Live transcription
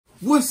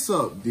What's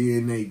up,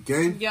 D&A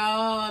gang?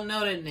 Y'all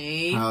know the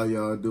name. How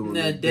y'all doing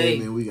today,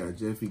 man? We got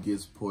Jeffy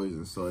Gets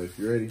Poisoned. So if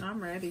you're ready, I'm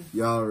ready.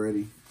 Y'all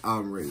ready?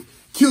 I'm ready.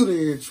 Cue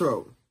the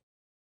intro.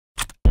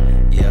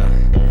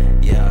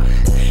 Yeah.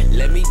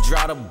 Let me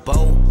draw the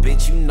boat,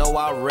 bitch. You know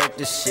I wreck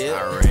the shit.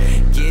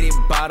 Get it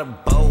by the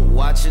boat,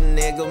 watch a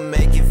nigga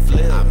make it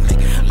flip.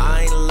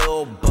 I ain't a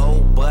little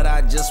boat, but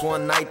I just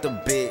one night the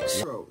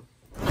bitch.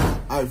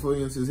 Alright, before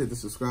you just hit the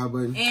subscribe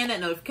button and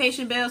that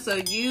notification bell so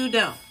you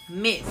don't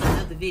miss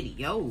another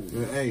video.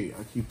 And hey,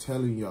 I keep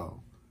telling y'all,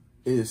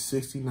 it is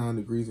 69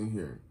 degrees in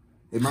here.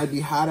 It might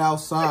be hot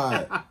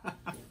outside.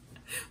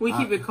 We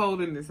keep it cold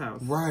in this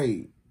house.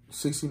 Right.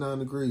 69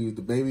 degrees.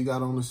 The baby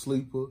got on the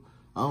sleeper.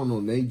 I don't know,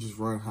 they just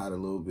run hot a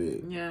little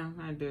bit. Yeah,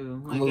 I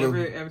do. Like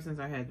ever since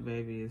I had the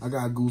baby. I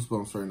got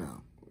goosebumps right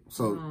now.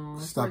 So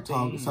stop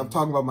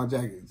talking about my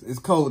jackets. It's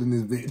cold in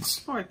this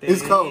bitch. Poor thing.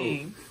 It's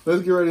cold.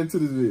 Let's get right into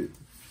this bitch.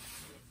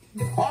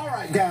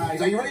 Alright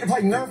guys, are you ready to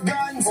play Nerf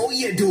guns? Oh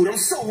yeah, dude, I'm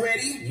so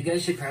ready. You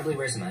guys should probably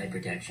wear some eye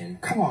protection.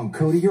 Come on,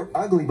 Cody, you're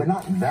ugly, but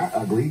not that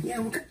ugly.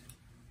 Yeah,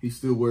 he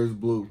still wears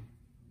blue.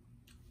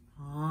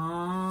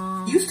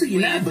 Used to, you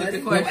know,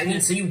 buddy. No, I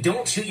mean, so you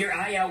don't shoot your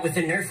eye out with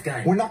a Nerf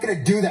gun. We're not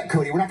gonna do that,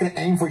 Cody. We're not gonna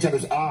aim for each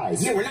other's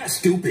eyes. Yeah, we're not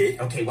stupid.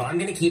 Okay, well, I'm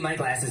gonna keep my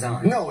glasses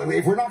on. No,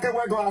 if we're not gonna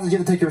wear glasses, you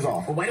have to take yours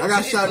off. Well, why don't I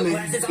got you shot just in put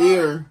glasses the on?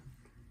 ear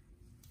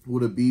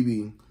with a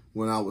BB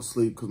when I was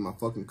asleep because my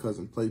fucking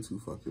cousin played too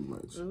fucking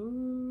much.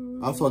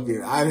 Ooh,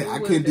 I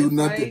couldn't do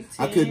nothing.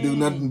 I couldn't do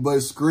nothing but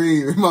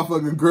scream. And my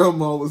fucking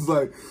grandma was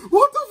like,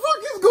 "What the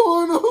fuck is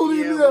going on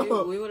in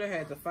there?" We would have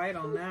had to fight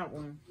on that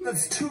one.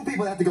 That's two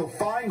people that have to go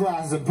find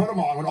glasses and put them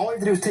on when all you have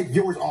to do is take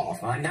yours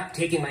off. Well, I'm not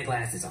taking my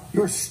glasses off.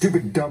 You're a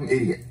stupid, dumb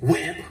idiot.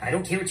 Whip. I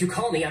don't care what you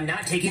call me. I'm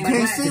not taking my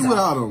Can't glasses see off.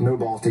 without them. No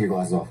balls, take your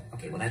glasses off.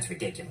 Okay, well, that's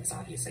ridiculous.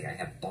 Obviously, I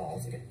have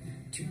balls. I got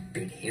two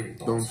big, hairy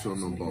balls. Don't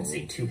show no I balls.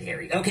 say too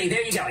hairy. Okay,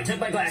 there you go. I took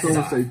my glasses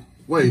Someone off. say,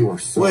 "Wait, You are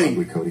so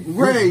ugly, Cody.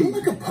 Ray, You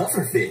look like a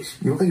puffer fish.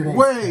 You look like your name.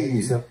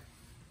 Wait.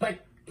 But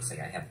it's like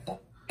I have balls.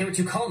 Care what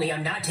you call me.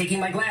 I'm not taking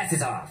my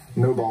glasses off.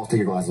 No balls, take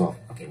your glasses off.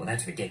 Okay, well,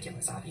 that's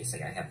ridiculous.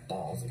 Obviously, I have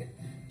balls. I got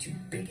two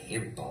big,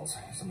 hairy balls.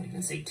 Somebody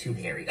can say too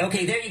hairy.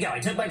 Okay, there you go. I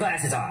took my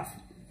glasses off.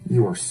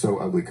 You are so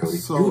ugly, Cody.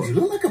 Dude, you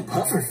look like a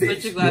puffer Put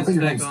fish. your You look like glasses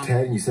your back name's on.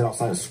 Ted and you sit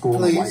outside of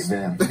school in a white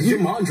van. Did your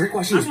mom drink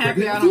while she was I'm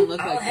happy pregnant I with you? don't look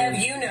I'll like have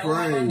that. you know, my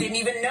Right. mom didn't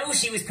even know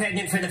she was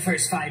pregnant for the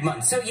first 5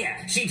 months. So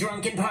yeah, she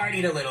drunk and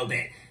partied a little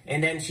bit.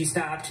 And then she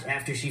stopped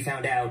after she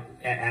found out,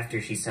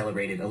 after she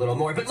celebrated a little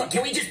more. But look,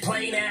 can we just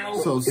play now?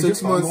 So Is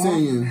 6 your months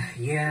mom- in,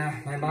 Yeah,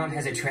 my mom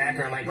has a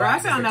tracker on my Bro, I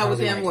glasses. found that out tells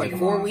me within, when I what, take 'em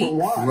 4 off. weeks?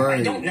 Why? right?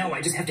 I don't know.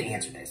 I just have to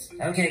answer this.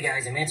 Okay,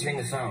 guys, I'm answering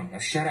the phone. Now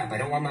shut up. I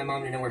don't want my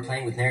mom to know we're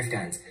playing with Nerf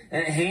guns.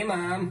 Hey,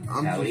 Mom.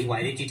 Cody,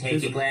 why did you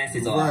take your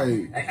glasses off?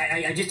 Right.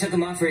 I just took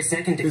them off for a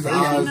second to His clean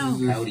eyes them. is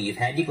just- Cody, you've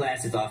had your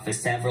glasses off for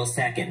several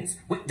seconds.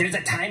 What, there's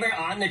a timer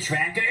on the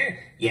tracker?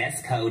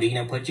 Yes, Cody.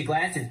 Now put your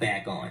glasses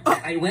back on.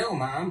 I will,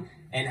 Mom.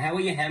 And how are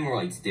your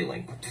hemorrhoids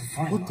doing?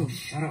 Fine, Mom.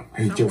 Shut up.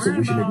 Hey, Joseph,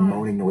 we should make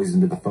moaning noises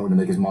into the phone to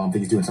make his mom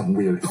think he's doing something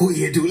weird. Oh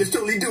yeah, dude, let's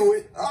totally do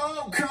it.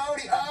 Oh,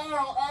 Cody,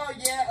 oh,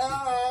 yeah,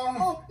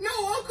 Oh, no,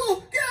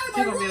 Uncle, get out of She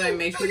my gonna be room. like,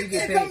 make sure No, you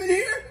get can't come paid. in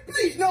here.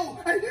 Please, no,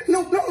 stop it,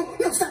 no, not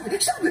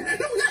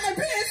my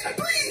pants,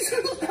 please.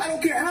 I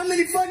don't care how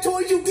many fun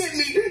toys you get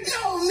me.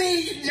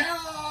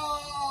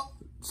 No.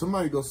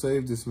 Somebody go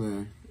save this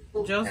man.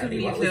 Joseph Cody,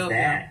 needs what was help.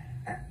 that?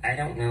 I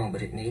don't know,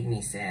 but it made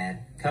me sad.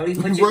 Cody,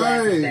 put your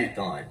glasses Right. back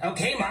on.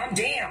 Okay, Mom,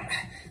 damn.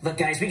 Look,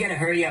 guys, we gotta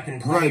hurry up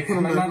and play. Right, put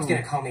 'em My back mom's on.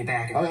 gonna call me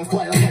back. Oh, let's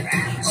play, let's play.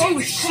 Oh,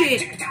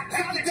 shit.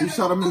 She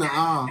shot him in the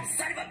eye.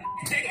 Son of a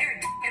big hair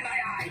in my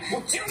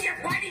eye. Junior,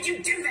 why did you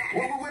do that?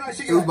 Where did I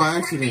shoot It you? was by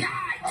accident.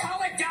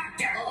 Call a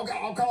doctor. Okay,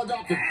 I'll call a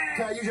doctor.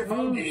 Can I use your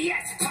phone?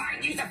 Yes,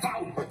 fine, use the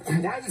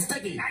phone. Why is it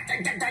sticky? I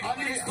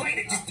can explain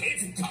it.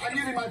 I'm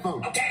using my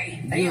phone.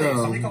 Okay. Hey there,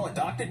 somebody call a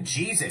doctor?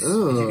 Jesus.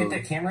 Ugh. Did you get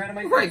that camera out of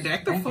my face? Right,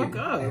 back the Thank fuck you.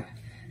 up.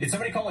 Did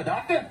somebody call a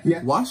doctor?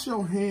 Wash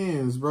your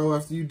hands, bro,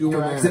 after you doing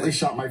I accidentally that.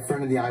 shot my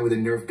friend in the eye with a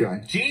Nerf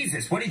gun.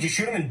 Jesus, what, did you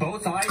shoot him in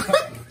both eyes?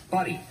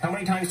 Buddy, how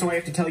many times do I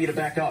have to tell you to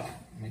back up?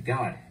 Oh my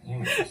God.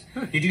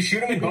 Did you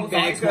shoot him in both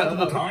eyes Back up.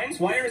 multiple times?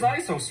 Why are his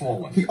eyes so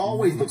swollen? He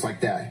always looks like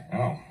that.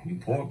 Oh, you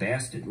poor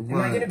bastard. Am I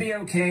Right. gonna be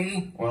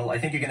okay? Well, I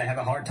think you're gonna have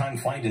a hard time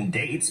finding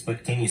dates,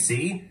 but can you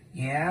see?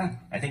 Yeah,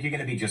 I think you're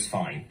gonna be just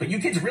fine. But you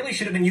kids really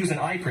should have been using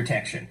eye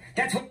protection.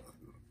 That's what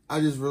I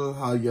just realized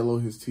how yellow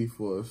his teeth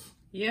was.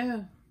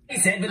 Yeah. they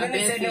said, but then I've they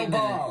been said no seeing that.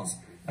 balls.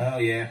 Oh,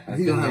 yeah.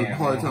 He gonna have a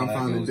hard time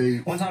finding a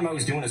date. One time I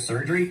was doing a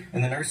surgery,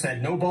 and the nurse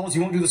said, no balls,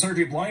 you won't do the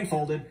surgery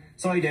blindfolded.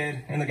 So I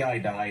did, and the guy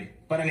died.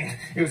 But I mean,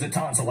 it was a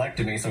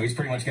tonsillectomy, so he's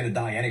pretty much gonna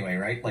die anyway,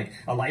 right? Like,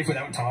 a life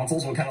without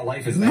tonsils, what kind of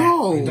life is that?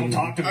 No. Like, don't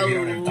talk to me if you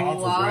don't have A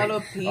tonsils, lot right?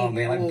 of Oh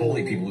man, I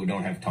bully people people who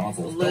don't have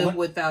tonsils. Don't Live let-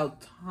 without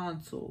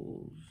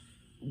tonsils.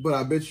 But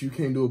I bet you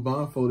can't do a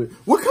blindfolded.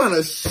 What kind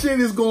of shit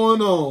is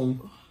going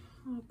on?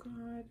 Oh,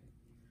 God.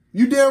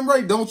 You damn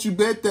right, don't you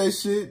bet that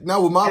shit.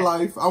 Not with my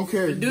life. I don't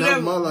care. Do Not that,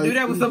 with my life. do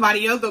that with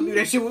somebody else. Don't do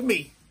that shit with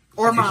me.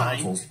 Or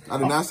mine. I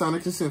did not sign a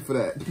consent for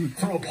that.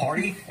 Throw a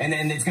party, and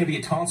then it's going to be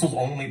a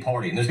tonsils-only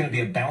party. And there's going to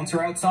be a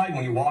bouncer outside.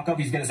 When you walk up,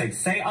 he's going to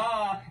say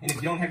ah. And if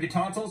you don't have your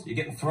tonsils, you're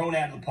getting thrown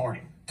out of the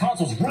party.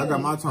 Tonsils rule. I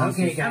got my tonsils.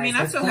 Okay, guys, I mean,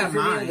 I still have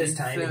mine this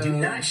time. so... And do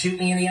not shoot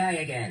me in the eye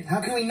again.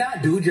 How can we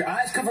not, dude? Your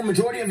eyes cover a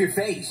majority of your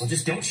face. Well,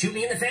 just don't shoot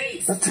me in the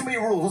face. That's too many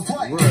rules. Let's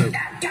play. Right.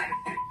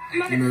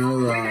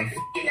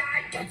 Hey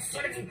guys,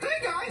 what are you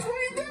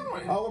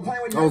doing? Oh, we're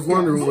playing with Nerf I was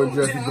wondering guns.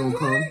 where Jeffy's gonna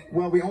come.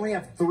 Well, we only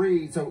have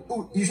 3,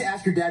 so you should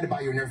ask your dad to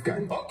buy you a Nerf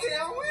gun. Okay,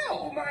 I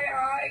will. My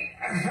eye.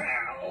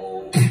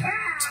 Ow.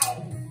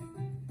 Ow.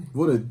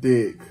 What a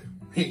dick.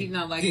 He's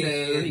not like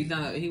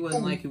that. He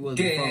wasn't like he was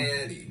before.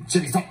 Daddy.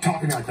 Jeffy, stop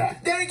talking like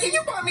that. Daddy, can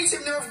you buy me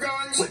some Nerf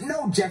guns? But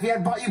no, Jeffy, I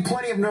bought you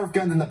plenty of Nerf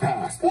guns in the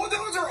past. Well,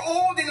 those are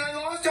old and I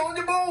lost all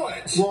the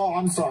bullets. Well,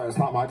 I'm sorry, it's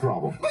not my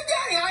problem. But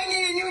Daddy, I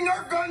need a new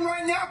Nerf gun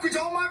right now because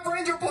all my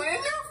friends are playing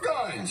Nerf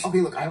guns. Okay,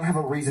 look, I don't have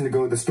a reason to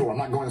go to the store. I'm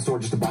not going to the store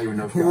just to buy you a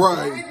Nerf gun.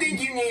 Right. I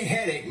think you need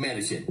headache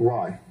medicine.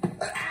 Why?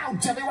 Ow,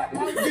 Jeffy, why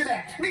would you do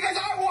that? Because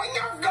I want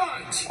Nerf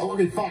guns. Oh,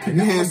 okay, fine. You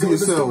Now hands let's to go to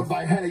the store, yourself.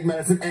 buy headache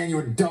medicine and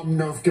your dumb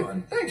Nerf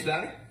gun. Thanks,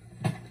 Daddy.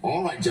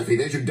 All right, Jeffy,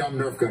 there's your dumb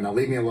Nerf gun. Now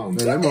leave me alone.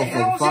 Man, that What the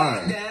hell's motherfucker that,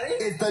 fire. Daddy?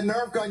 It's the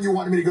Nerf gun you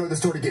wanted me to go to the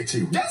store to get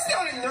you. That's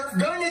not a Nerf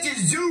gun. It's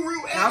a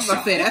Zuru X. I was about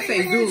to say, that say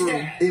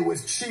Zuru. It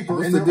was cheaper,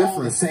 What's and the they're all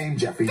the difference? same,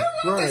 Jeffy. They're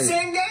not Right. the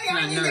same, Daddy.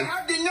 I need to Nerf.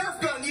 have the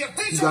Nerf gun, the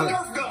official gotta-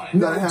 Nerf gun. You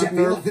gotta have Jeffy,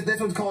 Nerf. look, this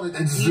one's called a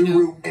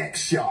Zuru X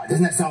Shot.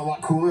 Doesn't that sound a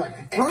lot cooler? Like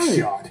X Right.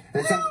 Shot.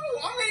 That No, sounds...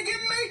 I'm going to get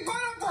made fun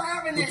of for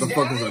having this, What the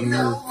fuck is a Daddy. Nerf?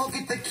 No, look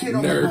at the kid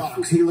on Nerf. the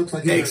box. He looks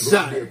like he's X-Shot.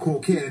 going to be a cool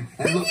kid.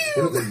 And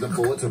look, the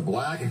bullets are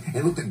black,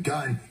 and look, the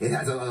gun, it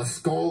has a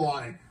skull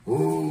on it.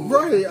 Ooh.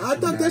 Right, I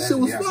thought that shit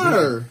was Yeah,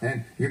 fire. yeah.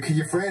 And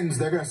your friends,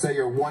 they're going to say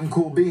you're one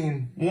cool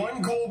bean.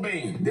 One cool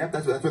bean. Yep,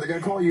 that's what they're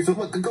going to call you. So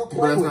look, go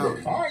play That's with not-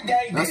 it. All right,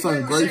 Daddy. That's They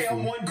better say ungrateful.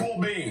 I'm one cool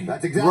bean.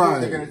 That's exactly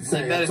what they're Right. going to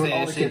say. They better That's what say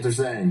all that the kids shit. are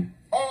saying.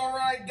 All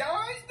right,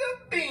 guys.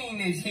 The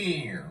bean is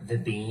here. The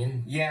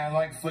bean? Yeah, I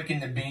like flicking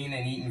the bean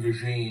and eating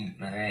vagine.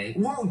 All right.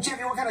 Whoa,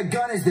 Jeffy, what kind of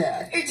gun is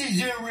that? It's a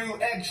Zuru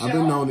X I've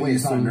been known to Wait, eat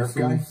it's not a some Nerf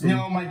gun?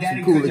 No, my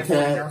daddy some couldn't cooler afford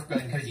a cat. Nerf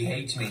gun because he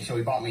hates me, so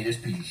he bought me this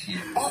piece of shit.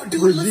 Oh, dude, it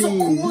looks so Regime.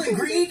 cool and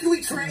green. Can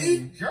we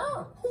trade?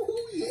 Sure.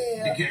 Oh,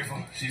 yeah. Be careful,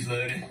 she's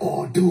loaded.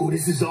 Oh, dude,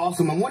 this is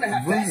awesome. I wonder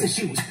how fast it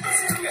shoots.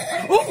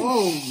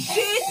 Oh,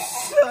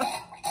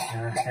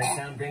 That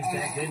sound brings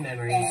back good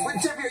memories. Wait,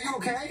 Jeffy, are you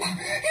okay?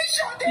 He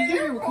shot the You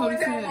hear Nerf what Cody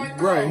gun down said? my right.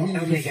 throat. He's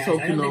Okay, just guys, I choking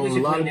don't think on we a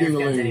should lot play of Nerf guns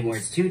ding-a-lings. anymore.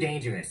 It's too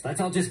dangerous.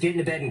 Let's all just get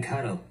into bed and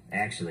cuddle.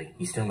 Actually,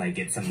 you still might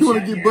get some You want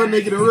shot to in get your butt eye.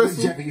 naked and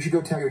wrestle? Jeffy, you should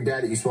go tell your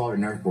dad that you swallowed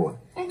a Nerf bullet.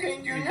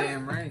 Okay, You're Junior.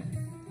 damn right.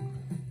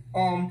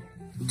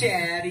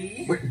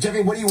 Daddy. Wait,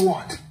 Jeffy, what do you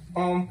want?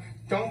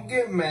 Don't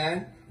get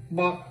mad,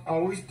 but I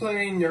was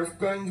playing Nerf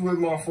guns with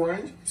my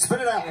friends,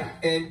 Spit it out.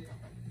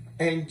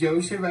 and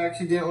Joseph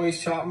accidentally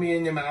shot me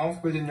in the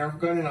mouth with a Nerf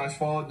gun, and I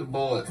swallowed the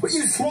bullet. But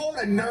you swallowed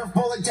a Nerf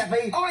bullet,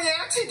 Jeffy? On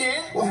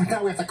accident? Well,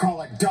 now we have to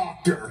call a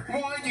doctor.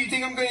 Why, do you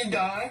think I'm gonna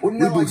die? Well,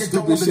 no, We I do just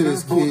don't stupid want the shit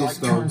as Nerf bullet to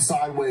kids, like, turn though.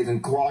 sideways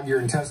and clog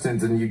your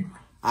intestines and you...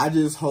 I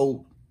just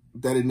hope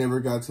that it never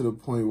got to the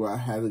point where I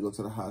had to go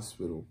to the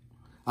hospital.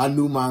 I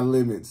knew my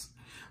limits.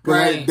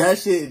 Right. That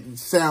shit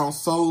sounds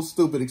so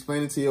stupid.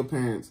 Explain it to your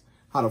parents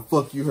how the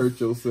fuck you hurt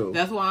yourself.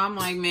 That's why I'm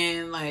like,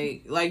 man,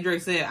 like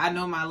Drake said, I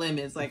know my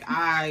limits. Like,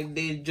 I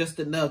did just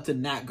enough to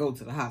not go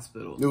to the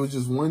hospital. It was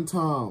just one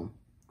time.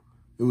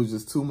 It was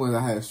just too much.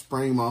 I had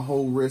sprained my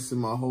whole wrist and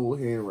my whole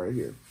hand right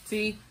here.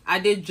 See, I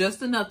did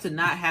just enough to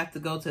not have to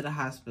go to the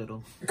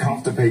hospital.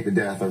 Constipate to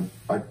death.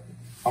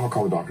 I'm gonna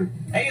call the doctor.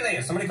 Hey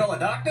there, somebody call a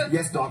doctor?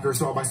 Yes, doctor.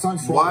 So my son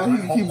Why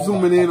swallowed... do you keep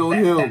zooming in on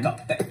him?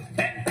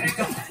 Back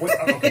up. Wait,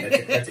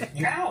 okay, that's it.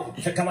 Ow!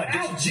 Come on.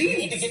 Ow, geez. You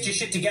need to get your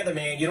shit together,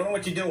 man. You don't know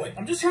what you're doing.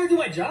 I'm just trying to do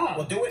my job.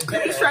 Well, do it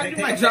better. He's trying to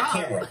do my Pick up job.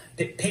 that camera.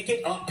 Pick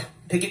it up.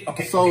 Pick it.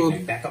 Okay, So-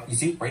 okay, back up. You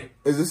see? Right?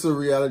 Is this a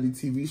reality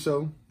TV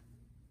show?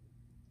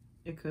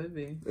 It could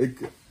be. It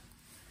could.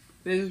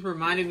 They just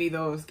reminded me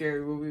though of a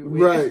scary movie.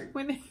 Right.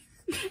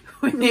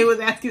 When they was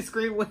asking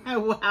Scream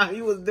how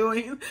he was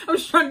doing, I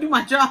was trying to do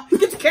my job.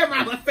 Get the camera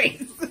out of my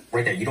face.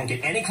 Right there. You don't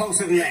get any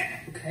closer than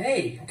that.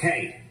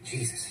 Okay.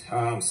 Jesus.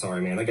 I'm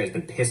sorry, man. That guy's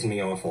been pissing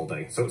me off all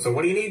day. So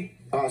what do you need?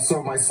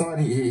 So my son,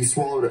 he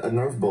swallowed a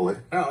Nerf bullet.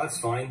 Oh, that's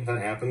fine. That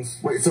happens.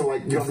 Wait, so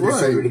like you don't have to Right. do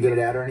surgery to get it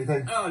out or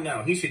anything? Oh,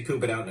 no. He should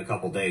poop it out in a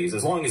couple days,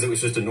 as long as it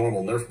was just a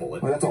normal Nerf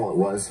bullet. Well, that's all it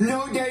was.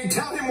 No, Daddy,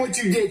 tell him what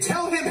you did.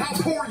 Tell him how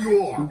poor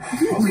you are.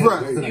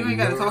 Right. You ain't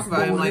gotta talk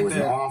about him like It was an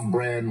that.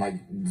 off-brand, like,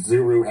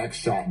 Zuru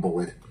X-Shot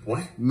bullet.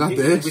 What? Not the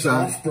It was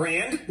X-Shot.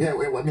 off-brand? Yeah, I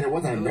mean, it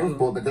wasn't a Nerf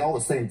bullet, but they're all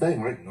the same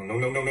thing, right?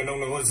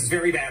 No. This is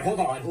very bad. Hold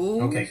on.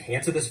 Ooh. Okay,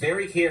 answer this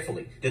very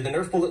carefully. Did the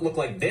Nerf bullet look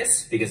like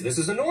this? Because this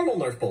is a normal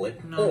Nerf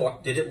bullet. No. Or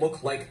did it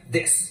look like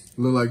this?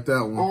 Look like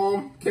that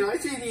one. Can I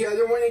see the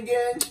other one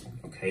again?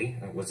 Okay,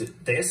 was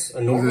it this?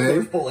 A normal Was it A?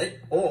 Nerf bullet?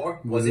 Or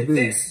was Was it it B?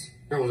 this?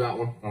 It was that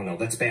one. Oh no,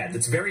 that's bad.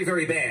 That's very,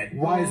 very bad.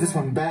 Why is this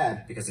one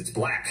bad? Because it's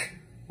black.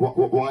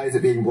 Why is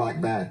it being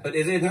black bad? But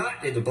is it not?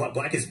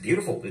 Black is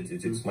beautiful.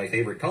 It's my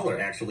favorite color,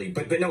 actually.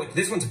 But no,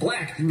 this one's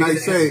black.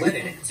 Nice because it has say. lead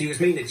in it. See, it was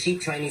made in a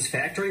cheap Chinese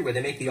factory where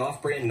they make the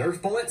off-brand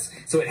Nerf bullets,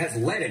 so it has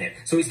lead in it.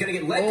 So he's gonna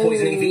get lead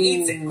poisoning if he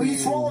eats it. Well, he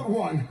swallowed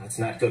one. That's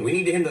not good. We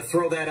need him to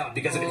throw that up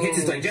because if it hits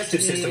his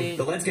digestive system,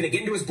 the lead's gonna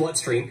get into his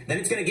bloodstream, then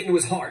it's gonna get into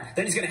his heart,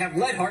 then he's gonna have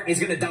lead heart and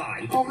he's gonna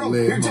die. Oh no!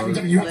 Lead Here, Jeffy,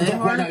 heart. you have to throw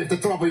up right now. You have to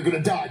throw up or you're gonna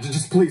die.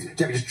 Just please,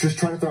 Jeffy, just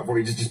try to throw up for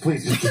me. Just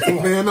please, just throw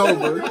up. Man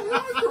over.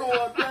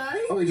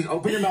 Okay, just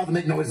open your mouth and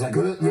make noises like.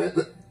 What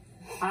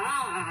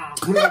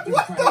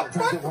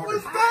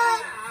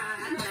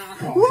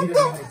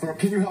the fuck?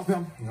 Can you help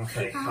him?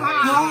 Okay.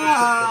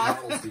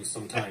 I do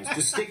sometimes.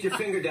 Just stick your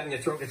finger down your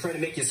throat and try to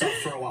make yourself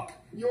throw up.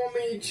 You want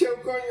me to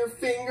choke on your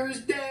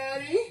fingers,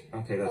 Daddy?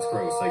 Okay, that's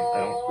gross. I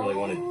don't really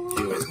want to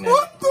do it now.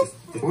 What the?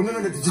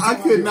 I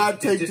could not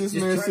take this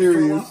man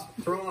serious.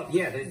 Throw up.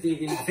 Yeah, the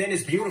fin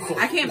is beautiful.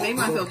 I can't make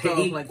myself throw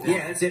up like that.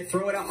 Yeah, that's it.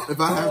 Throw it up. If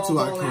I have to,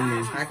 I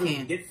can. I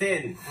can't. Get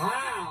thin.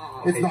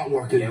 It's not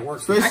working. Yeah, it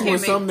works. Especially when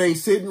something ain't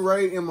sitting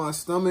right in my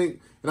stomach.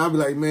 And I'll be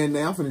like, man,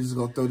 now I'm finna just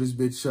gonna throw this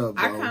bitch up,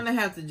 bro. I kind of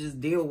have to just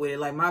deal with it.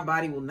 Like, my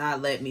body will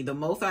not let me. The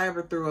most I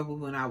ever threw up was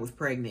when I was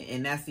pregnant.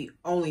 And that's the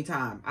only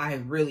time I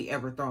have really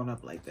ever thrown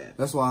up like that.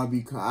 That's why I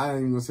ain't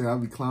gonna say I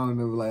be clowning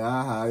them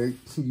like,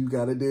 you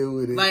gotta deal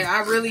with it. Like, I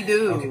really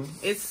do. Okay.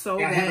 It's so I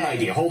bad. have an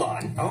idea. Hold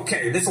on.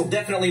 Okay, this will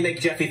definitely make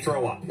Jeffy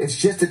throw up. It's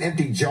just an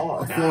empty jar.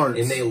 Farts.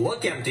 It may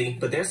look empty,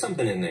 but there's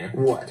something in there.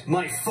 What?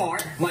 My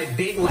fart. My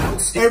big loud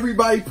stick.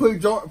 Everybody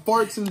put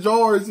farts in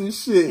jars and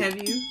shit.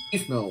 Have you?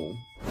 No.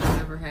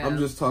 Never have. I'm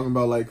just talking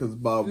about like because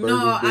Bob Burger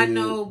No, I did.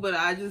 know, but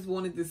I just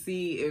wanted to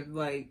see if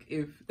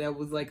that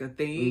was like a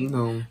thing.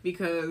 No.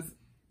 Because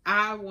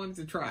I wanted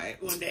to try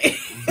it one day.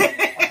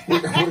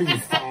 What are you,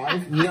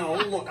 5? No,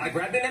 look, I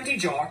grabbed an empty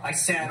jar, I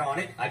sat on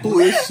it, I Who blew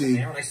is it she?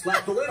 there, and I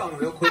slapped the lid on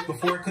real quick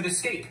before it could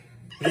escape.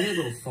 You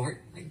little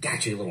fart. I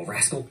got you, little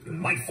rascal. You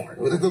might fart.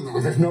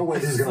 There's no way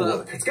this is gonna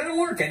work. It's gonna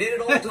work. I did it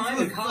all the time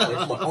in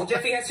college. Look, all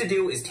Jeffy has to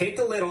do is take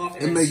the lid off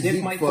and then make sniff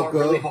Zeke my fuck fart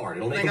really up. hard.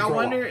 It'll make Like, him I throw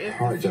wonder up.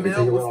 if All right, the Jeffy, take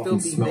smell it will off still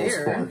and be smell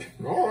there. fart.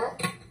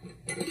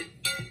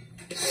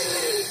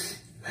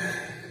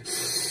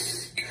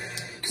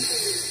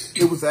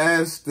 It was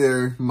ass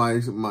there, my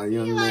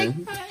young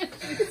man.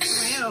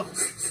 Smell.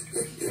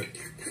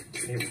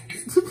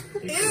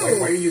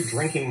 Why are you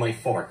drinking my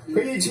fart?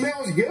 It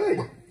smells good.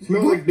 It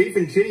smells like beef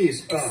and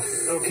cheese.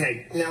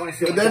 Okay, now I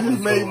feel like That I'm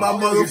just gonna made throw my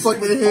up.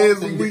 motherfucking hands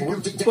weak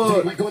as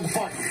fuck. Go with the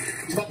fart.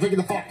 Stop drinking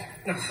the fart.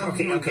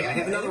 Okay, I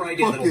have another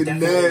idea that'll Fucking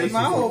definitely make nasty. you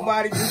My throw whole up.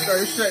 body just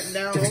started shutting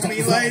down on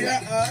me like,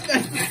 that's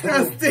Got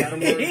him Burger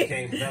disgusting.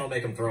 King. That'll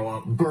make him throw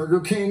up. Burger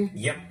King?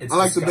 Yep, it's I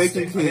like the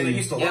disgusting. Bacon I mean, I King.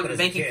 used to love Yep, it as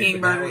Bacon a kid,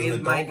 King but now burger as an is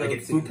adult, my I get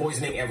go-to. food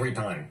poisoning every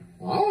time.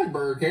 I like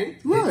Burger King.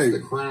 Right. It's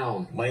the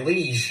crown. My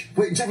liege.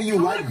 Wait, Jeffy, you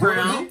like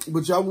Burger King?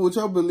 But would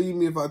y'all believe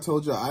me if I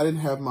told y'all I didn't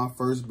have my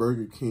first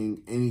Burger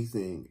King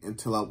anything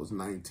until I was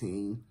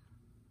 19?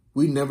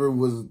 We never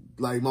was,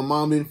 like, my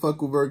mom didn't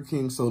fuck with Burger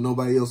King, so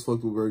nobody else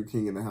fucked with Burger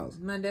King in the house.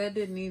 My dad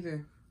didn't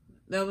either.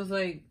 That was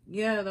like,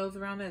 that was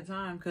around that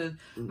time. Because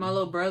my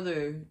little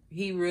brother,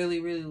 he really,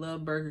 really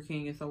loved Burger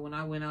King. And so when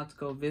I went out to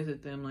go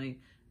visit them, like,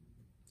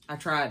 I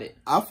tried it.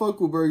 I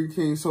fuck with Burger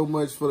King so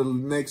much for the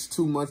next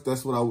 2 months,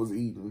 that's what I was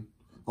eating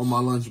on my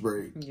lunch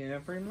break. Yeah,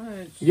 pretty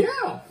much. Yeah.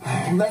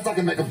 That's not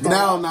gonna make him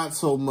Now, not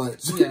so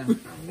much. Yeah.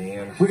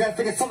 Man. We gotta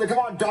think of something. Come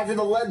on, Doctor.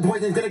 The lead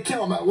poisoning's gonna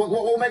kill him.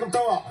 We'll make him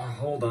throw up.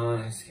 Hold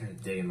on, I just gotta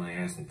dig in my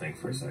ass and think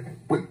for a second.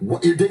 Wait,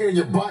 what? You're digging in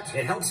your butt?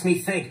 It helps me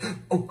think.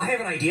 Oh, I have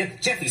an idea.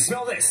 Jeffy,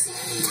 smell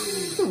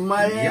this.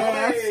 My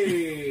ass.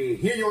 Yay!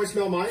 Here, you want to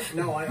smell mine?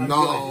 No, I'm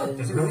No. good.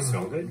 Does it really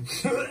smell good?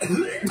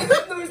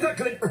 No, it's not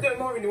good.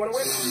 Marvin, you want to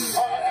win?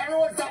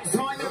 Everyone stop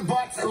smelling their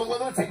butts.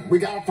 Listen, we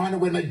gotta find a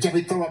way to make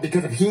Jeffy throw up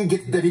because if he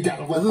gets that he got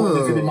a lead poisoning,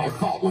 it's gonna be my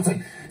fault.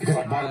 Listen, because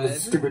I bought him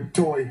this stupid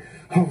toy.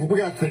 Oh, we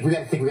gotta think.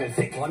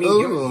 Well, I mean,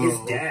 you're his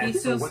dad, He's so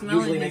still what smelling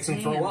usually his makes him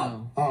hand, throw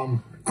up? though.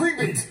 Green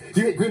beans.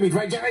 You hate green beans,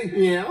 right, Jeffy?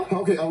 Yeah.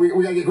 Okay, we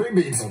gotta get green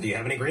beans. Well, do you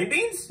have any green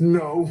beans?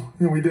 No,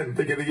 we didn't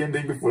think of the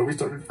ending before we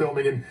started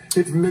filming, and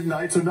it's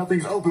midnight, so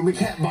nothing's open. We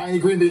can't buy any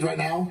green beans right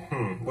now.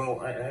 Well,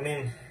 I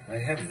mean, I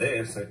have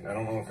this. I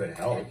don't know if it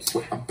helps.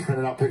 Wait, I'm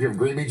printing out a picture of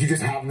green beans. You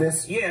just have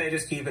this? Yeah, I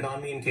just keep it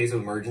on me in case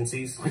of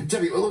emergencies. Wait,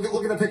 Jeffy, look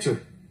at the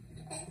picture.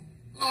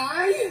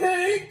 I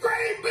hate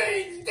green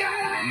beans,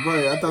 Dad!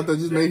 Right, I thought that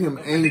just made him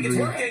I think it's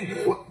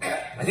angry. working.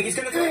 I think he's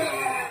gonna throw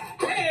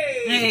up.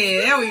 Hey! Hey,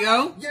 there we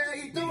go. Yeah,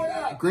 he threw it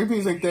up. Green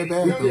peas ain't that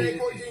bad, No though. lead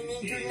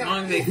poisoning tonight.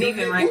 Long as they No keep it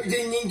lead right.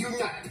 poisoning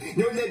tonight.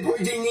 No lead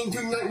poisoning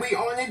tonight. We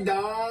on a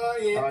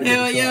diet.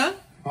 Hell yeah.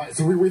 All right,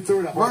 so we threw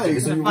it up.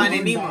 Right. So you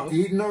Finding learned Nemo. not to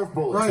eat Nerf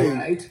bullets, Right,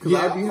 right? because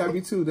I'd be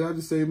happy too. That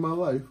just saved my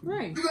life.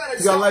 Right. You gotta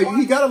He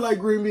stop gotta like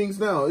green beans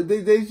now.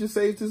 They just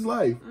saved his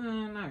life.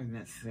 Not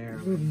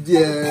necessarily.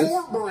 Yes.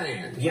 pork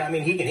brand. Yeah, I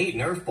mean, he can eat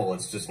Nerf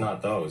bullets, just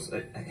not those.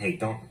 Hey,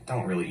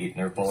 don't really eat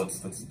Nerf bullets.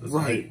 That's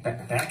Right.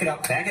 Hey, back it up.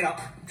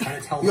 I'm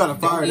trying to tell You gotta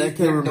don't fire that eat-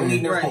 cameraman. Don't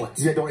eat Nerf Right.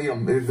 bullets. Yeah, don't eat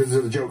them. This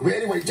is a joke. But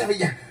anyway, Jeffy,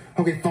 yeah.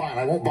 Okay, fine.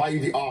 I won't buy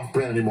you the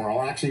off-brand anymore.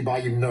 I'll actually buy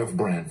you Nerf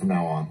brand from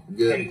now on.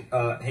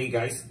 Yeah. Hey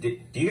guys, do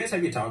you guys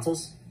have your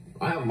tonsils?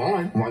 I have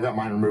mine. Well, I got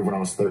mine removed when I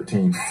was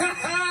 13.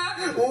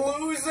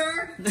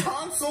 Loser?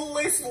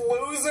 Tonsil-less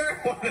loser?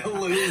 What a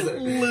loser.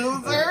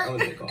 Loser? What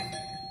was it called?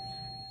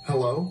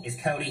 Hello? Is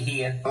Cody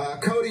here?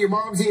 Cody, your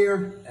mom's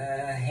here.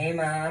 Hey,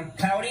 Mom.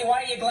 Cody,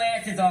 why are your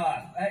glasses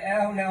off?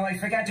 Oh, no, I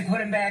forgot to put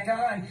them back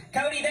on.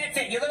 Cody, that's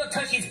it. Your little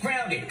tushy's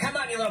grounded. Come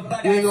on, you little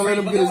butt. You ain't gonna let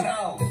him We're get going his...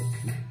 home.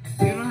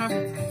 You don't have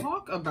to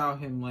talk about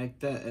him like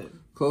that.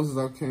 Closest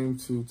I came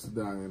to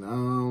dying.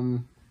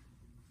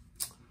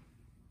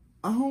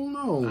 I don't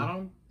know. I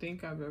don't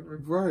think I've ever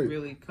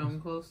really come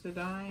close to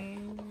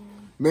dying.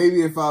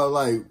 Maybe if I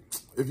like,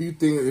 if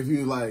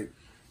you like,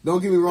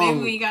 don't get me wrong. Maybe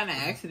when you got in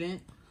an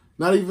accident.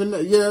 Not even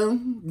that.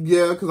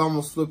 Yeah, because I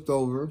almost flipped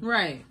over.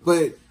 Right.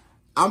 But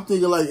I'm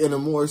thinking like in a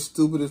more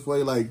stupidest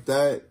way like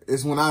that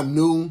is when I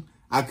knew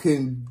I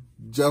couldn't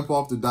jump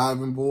off the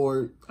diving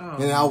board. Oh.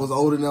 And I was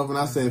old enough and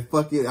I said,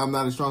 fuck it, I'm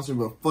not a strong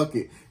swimmer, but fuck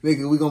it.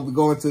 Nigga, we gonna be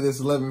going to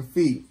this 11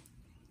 feet.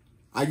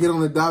 I get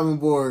on the diving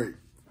board,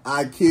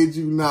 I kid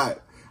you not.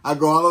 I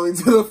go all the way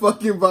to the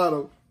fucking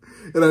bottom.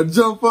 And I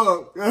jump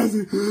up.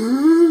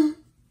 And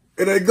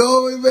I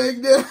go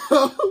back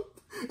down.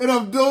 And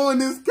I'm doing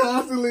this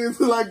constantly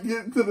until I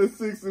get to the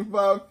 6 and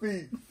 5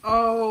 feet.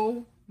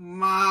 Oh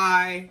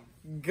my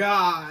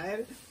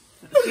God.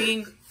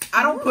 See,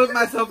 I don't put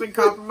myself in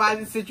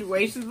compromising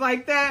situations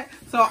like that,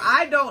 so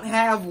I don't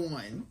have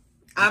one.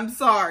 I'm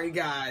sorry,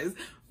 guys.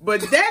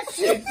 But that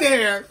shit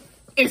there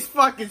is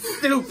fucking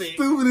stupid.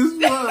 Stupid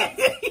as fuck.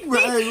 But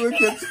hey,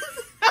 look at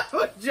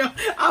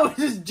I would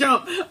just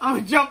jump. I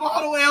would jump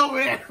all the way over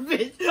there,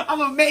 bitch. I'm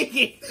gonna make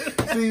it.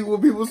 See, when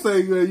people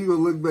say, man, you gonna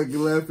look back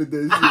and laugh at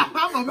that shit.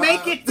 I'm gonna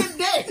make it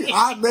today.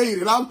 I made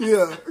it. I'm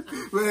here.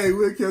 Man, hey,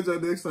 we'll catch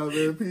y'all next time,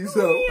 man. Peace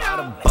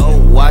out.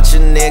 Boat, watch a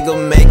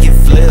nigga make it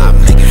flip.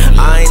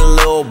 I ain't a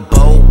little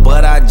boat,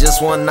 but I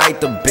just one night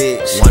the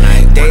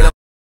bitch.